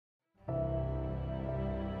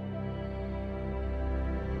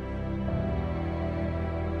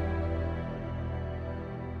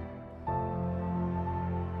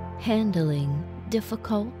handling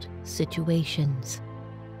difficult situations.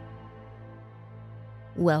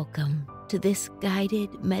 Welcome to this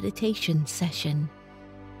guided meditation session.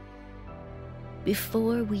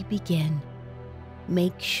 Before we begin,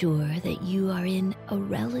 make sure that you are in a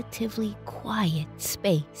relatively quiet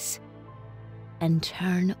space and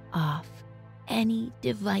turn off any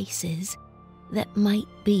devices that might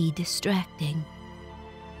be distracting.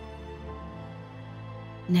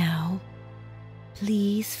 Now,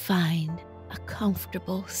 please find a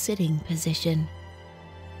comfortable sitting position,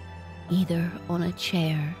 either on a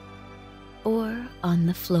chair or on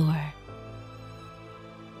the floor.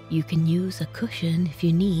 You can use a cushion if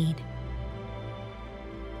you need.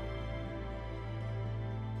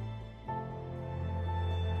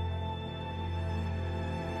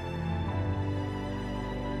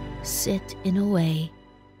 Sit in a way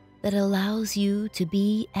that allows you to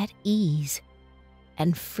be at ease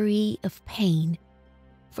and free of pain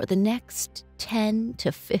for the next 10 to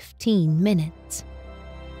 15 minutes.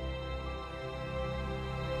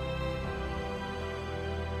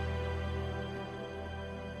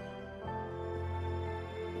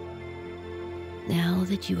 Now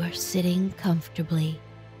that you are sitting comfortably,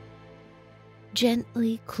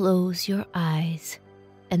 gently close your eyes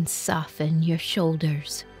and soften your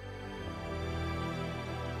shoulders.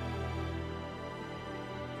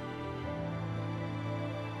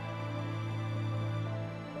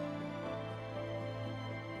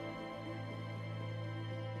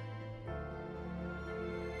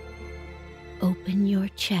 Open your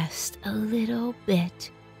chest a little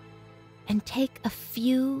bit and take a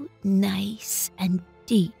few nice and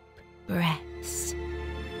deep breaths.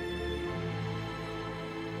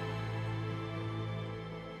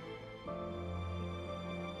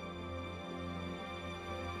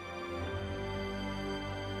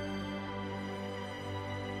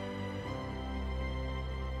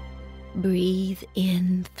 Breathe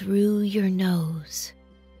in through your nose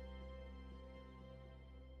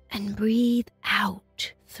and breathe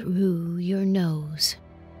out through your nose.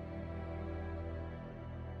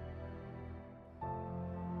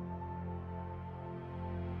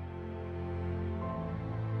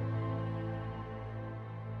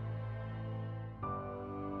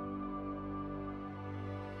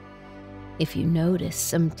 If you notice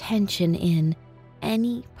some tension in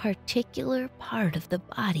any particular part of the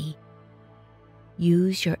body,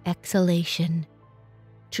 use your exhalation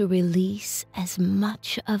to release as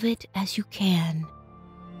much of it as you can.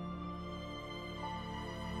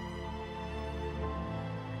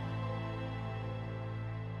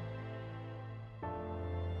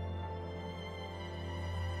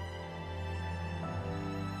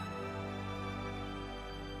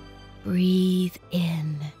 Breathe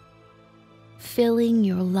in, filling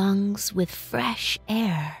your lungs with fresh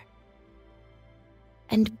air,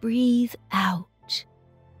 and breathe out,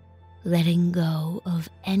 letting go of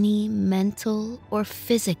any mental or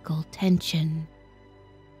physical tension.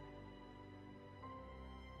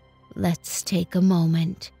 Let's take a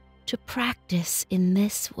moment to practice in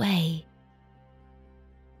this way,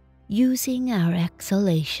 using our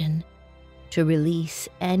exhalation to release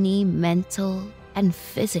any mental and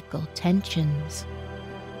physical tensions.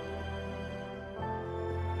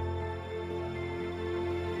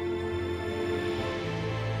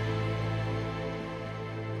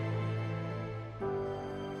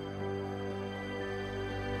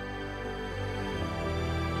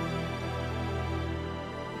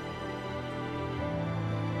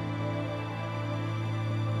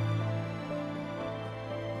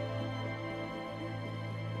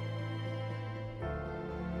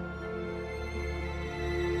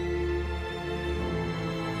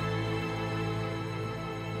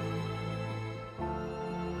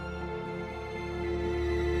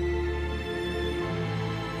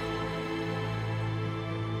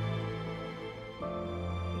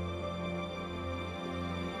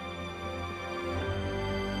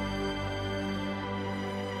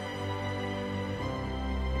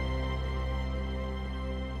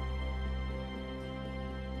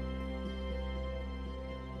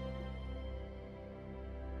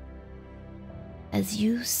 As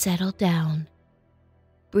you settle down,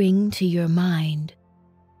 bring to your mind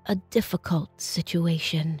a difficult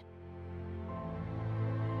situation.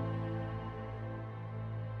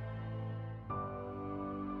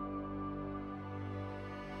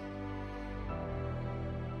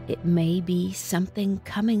 It may be something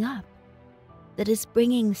coming up that is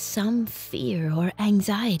bringing some fear or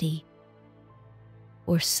anxiety,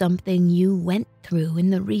 or something you went through in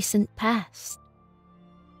the recent past.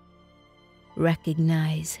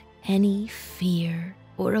 Recognize any fear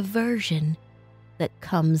or aversion that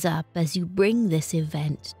comes up as you bring this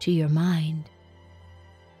event to your mind.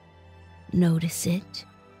 Notice it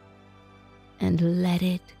and let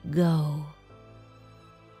it go.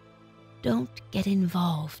 Don't get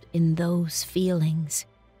involved in those feelings,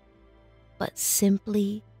 but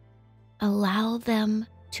simply allow them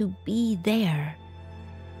to be there.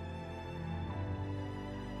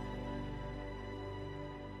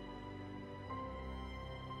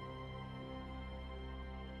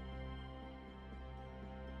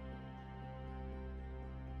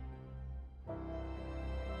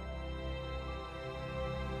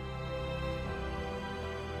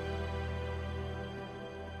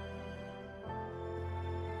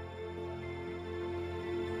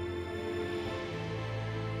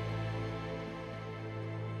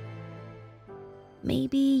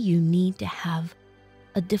 Maybe you need to have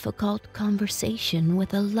a difficult conversation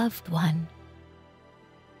with a loved one,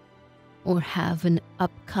 or have an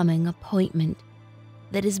upcoming appointment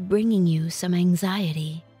that is bringing you some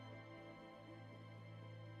anxiety.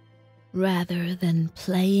 Rather than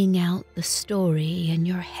playing out the story in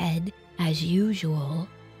your head as usual,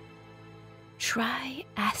 try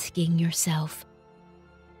asking yourself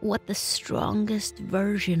what the strongest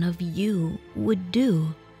version of you would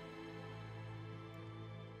do.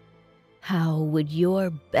 How would your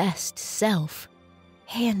best self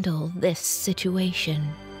handle this situation?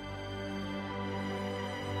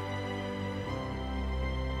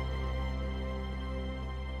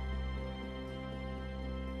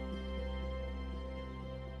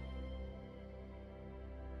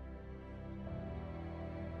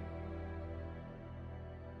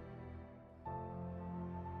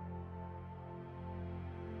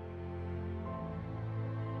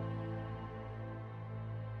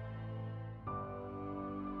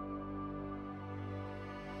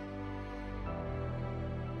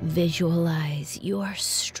 Visualize your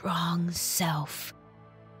strong self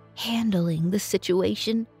handling the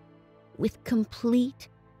situation with complete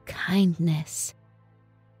kindness.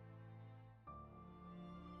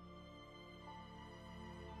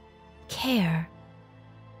 Care.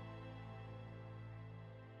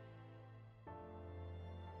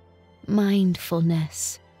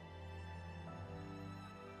 Mindfulness.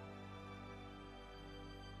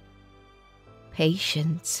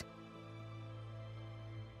 Patience.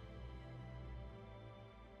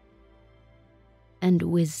 And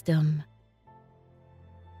wisdom.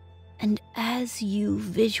 And as you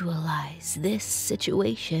visualize this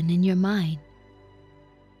situation in your mind,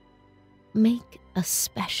 make a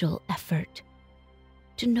special effort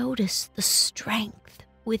to notice the strength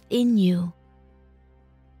within you.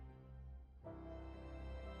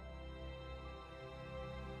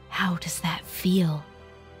 How does that feel?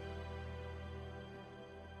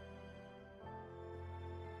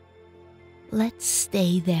 Let's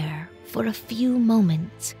stay there for a few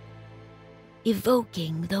moments,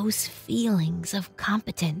 evoking those feelings of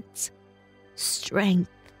competence,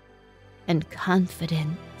 strength, and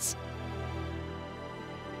confidence.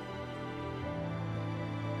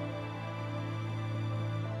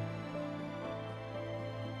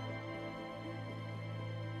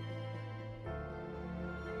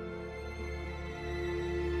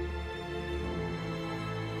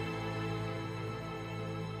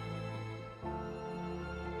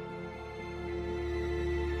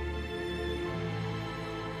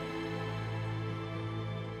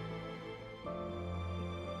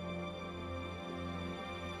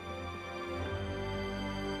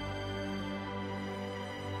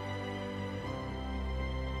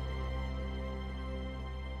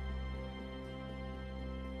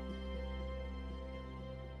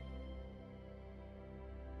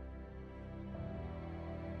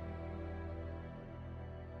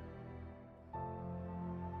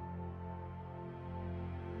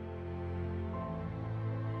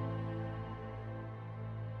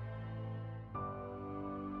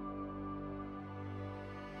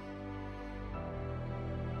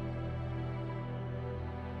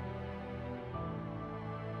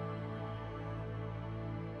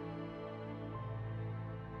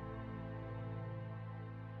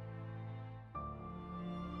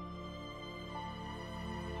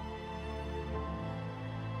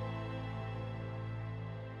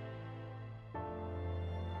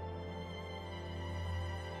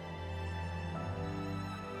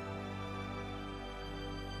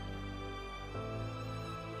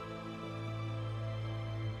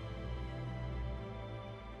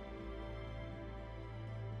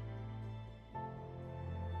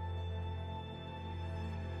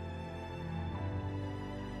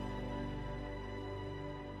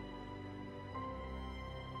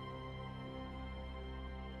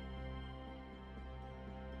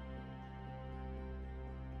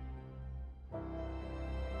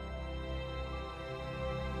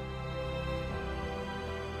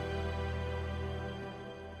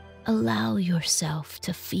 allow yourself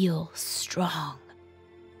to feel strong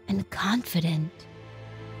and confident.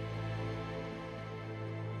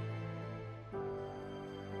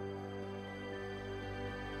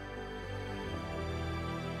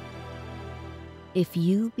 If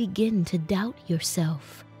you begin to doubt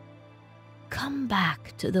yourself, come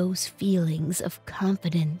back to those feelings of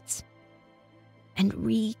confidence and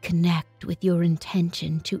reconnect with your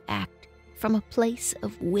intention to act from a place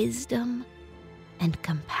of wisdom and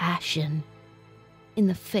compassion in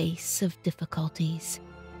the face of difficulties.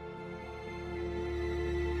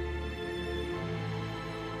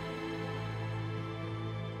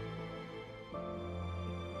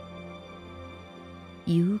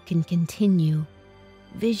 You can continue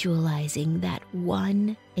visualizing that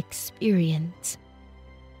one experience,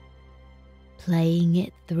 playing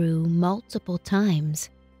it through multiple times.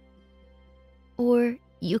 Or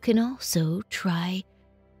you can also try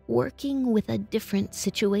working with a different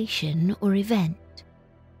situation or event,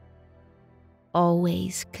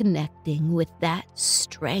 always connecting with that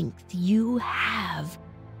strength you have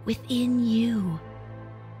within you.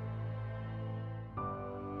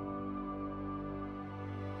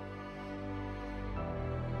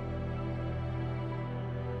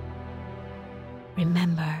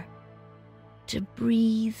 Remember to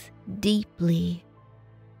breathe deeply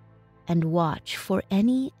and watch for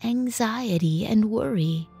any anxiety and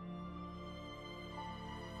worry.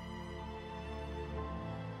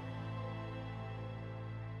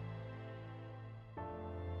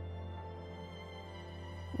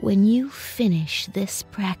 When you finish this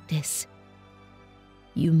practice,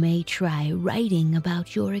 you may try writing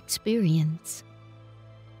about your experience.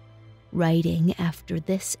 Writing after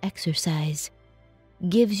this exercise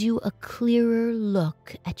gives you a clearer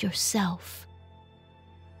look at yourself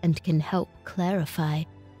and can help clarify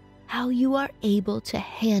how you are able to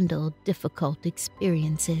handle difficult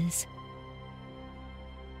experiences.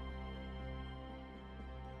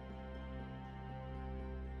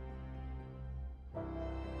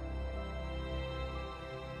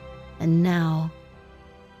 And now,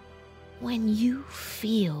 when you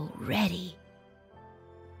feel ready,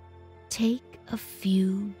 take a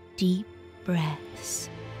few deep breaths.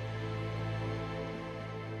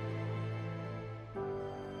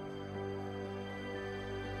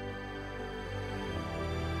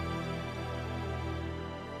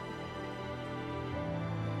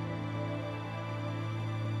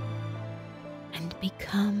 And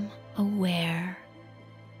become aware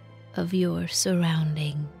of your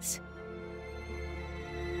surroundings.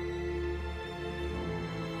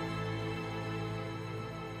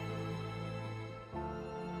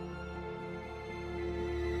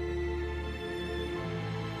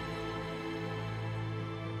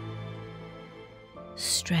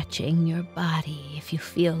 Stretching your body if you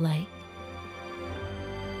feel like.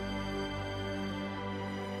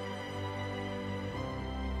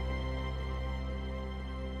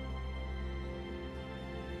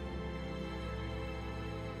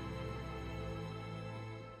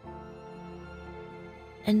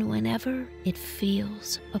 And whenever it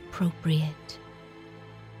feels appropriate,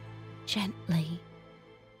 gently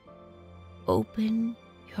open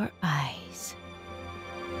your eyes.